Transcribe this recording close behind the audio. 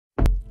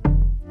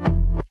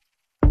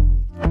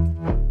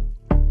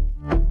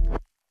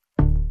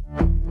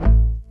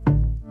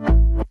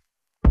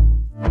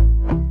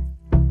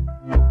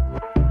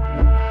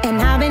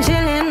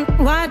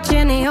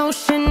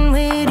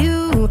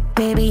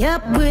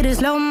with a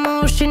slow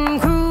motion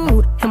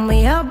crew, and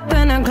we up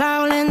in our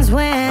cloudlands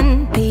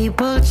when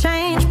people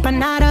change, but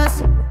not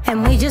us.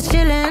 And we just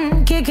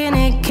chillin', kicking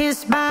it,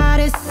 kissed by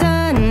the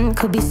sun.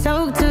 Could be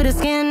soaked to the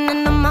skin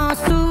in the mall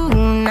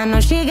soon. I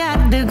know she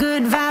got the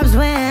good vibes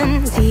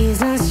when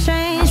seasons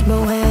change,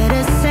 but we're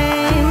the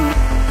same.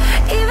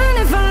 Even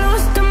if I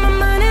lost all my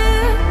money,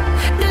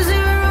 the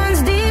zero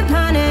runs deep,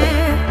 honey.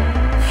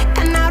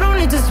 And I don't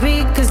need to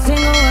speak a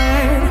single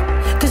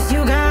word, 'cause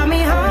you got me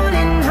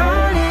holding,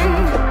 holding.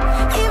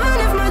 Even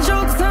if my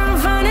jokes aren't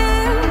funny,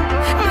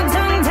 my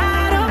tongue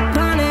tied up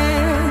on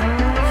it.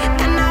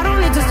 And I don't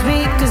need to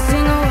speak a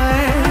single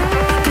word,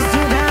 'cause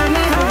you got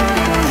me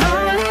holding,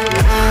 holding.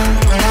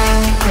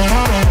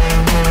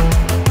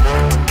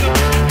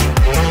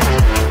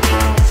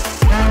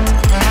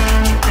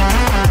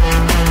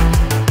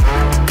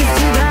 'Cause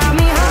you got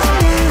me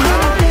holding,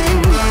 holding.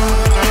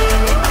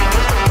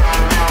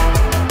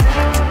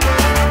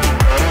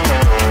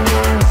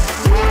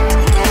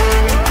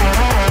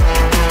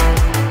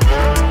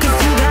 'Cause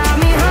you got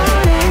me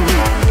holding.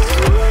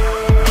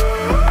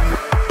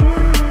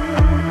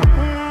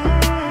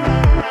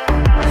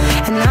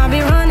 And I'll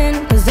be running,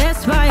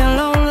 possessed by a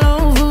low,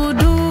 low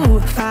voodoo.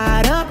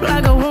 Fired up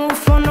like a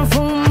wolf on a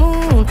full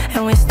moon.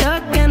 And we're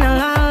stuck in a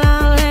la la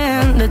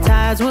land. The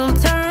tides will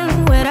turn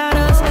without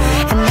us.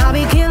 And I'll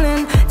be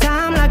killing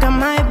time like I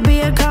might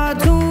be a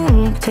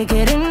cartoon. Take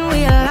it in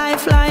real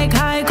life like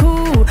haiku.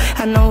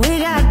 I know we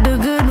got the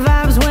good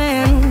vibes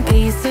when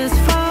pieces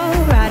fall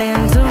right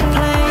into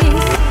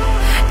place.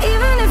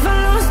 Even if I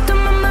lost all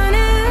my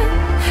money,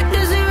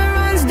 the zero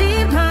runs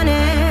deep,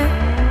 honey.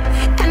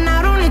 And I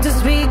don't need to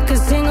speak a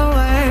single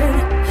word,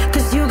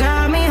 'cause you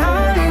got me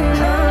holding,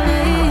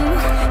 holding.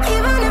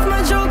 Even if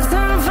my jokes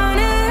aren't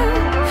funny,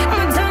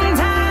 my tongue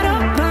tied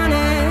up on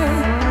it.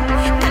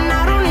 And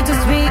I don't need to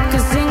speak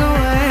a single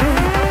word,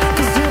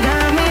 'cause you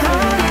got me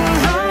holding,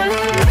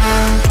 holding.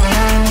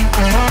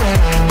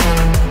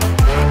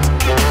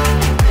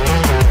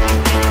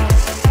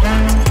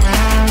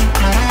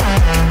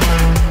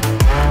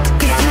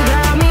 'Cause you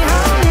got me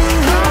holding,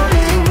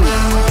 holding.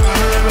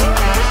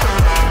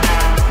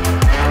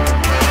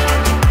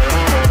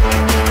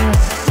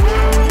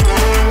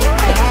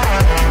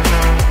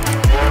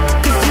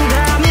 'Cause you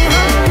got me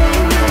holding.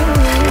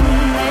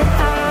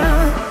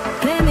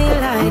 Play me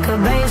like a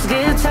bass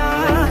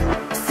guitar,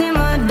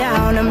 simmer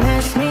down and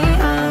mash me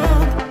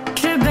up,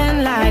 tripping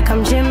like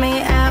I'm Jimmy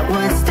at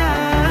Woodstock.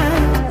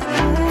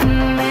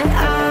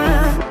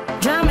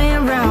 Drive me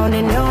around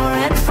in your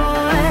red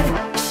Ford,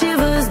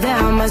 shivers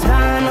down my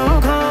spinal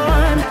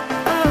cord.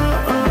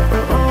 Oh, oh,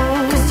 oh,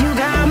 oh. 'Cause you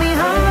got me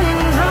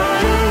holding,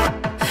 holding.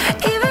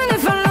 Even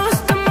if I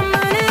lost all my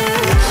money,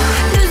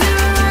 the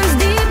zero runs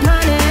deep,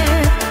 honey.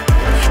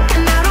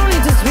 And I don't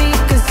need to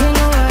speak a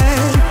single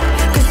word,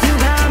 'cause you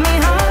got me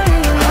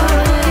holding,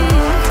 holding.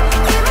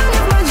 Even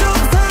if my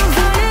jokes aren't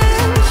funny,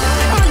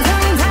 my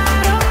tongue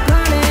tied up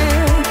on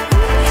it.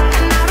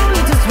 And I don't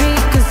need to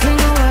speak a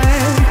single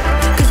word,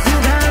 'cause you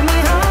got me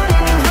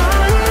holding,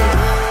 holding.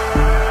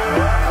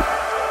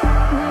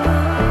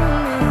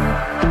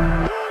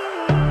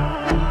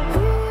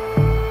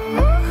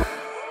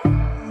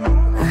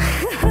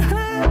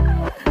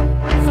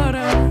 Hold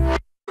on.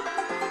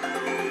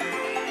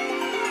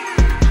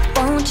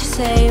 Won't you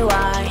say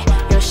why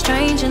you're a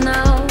stranger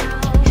now?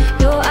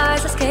 Your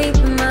eyes escape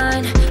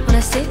mine when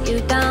I sit you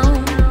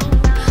down.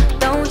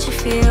 Don't you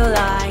feel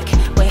like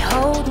we're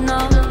holding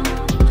on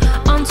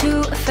onto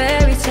a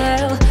fairy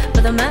tale,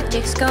 but the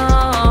magic's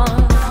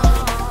gone?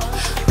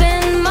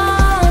 Been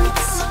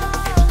months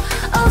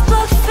of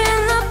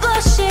bluffing the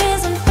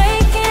blushes and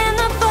faking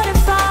the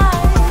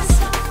butterflies.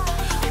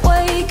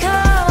 Wake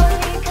up,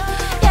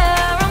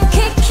 yeah, I'm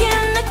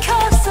kicking the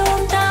castle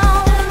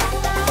down.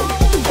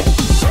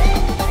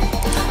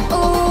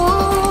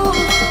 Ooh,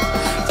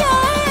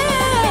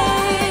 yeah,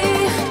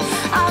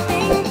 I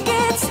think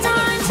it's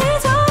time to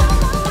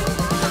talk.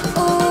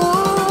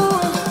 Ooh,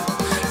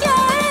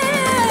 yeah,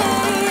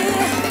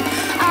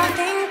 I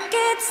think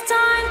it's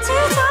time to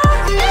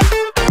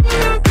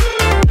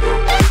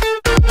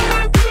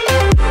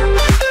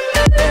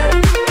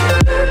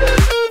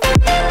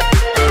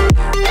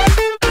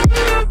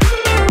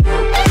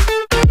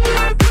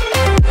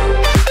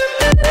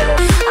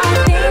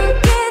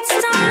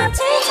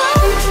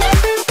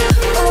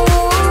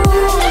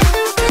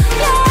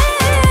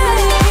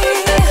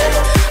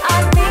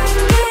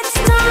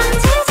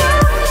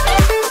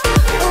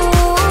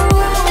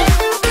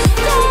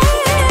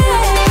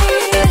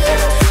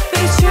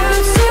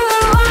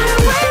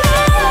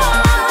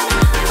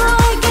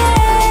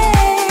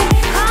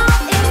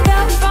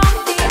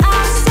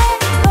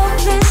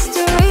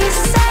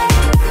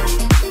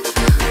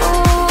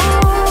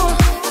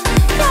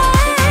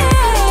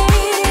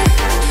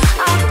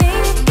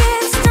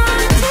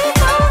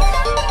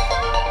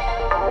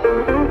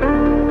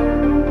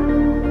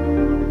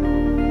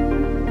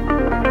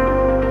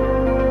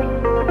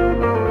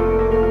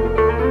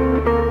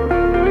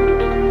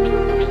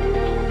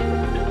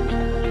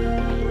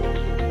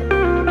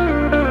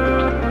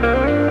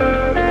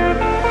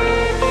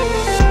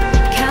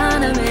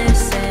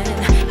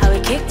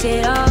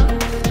it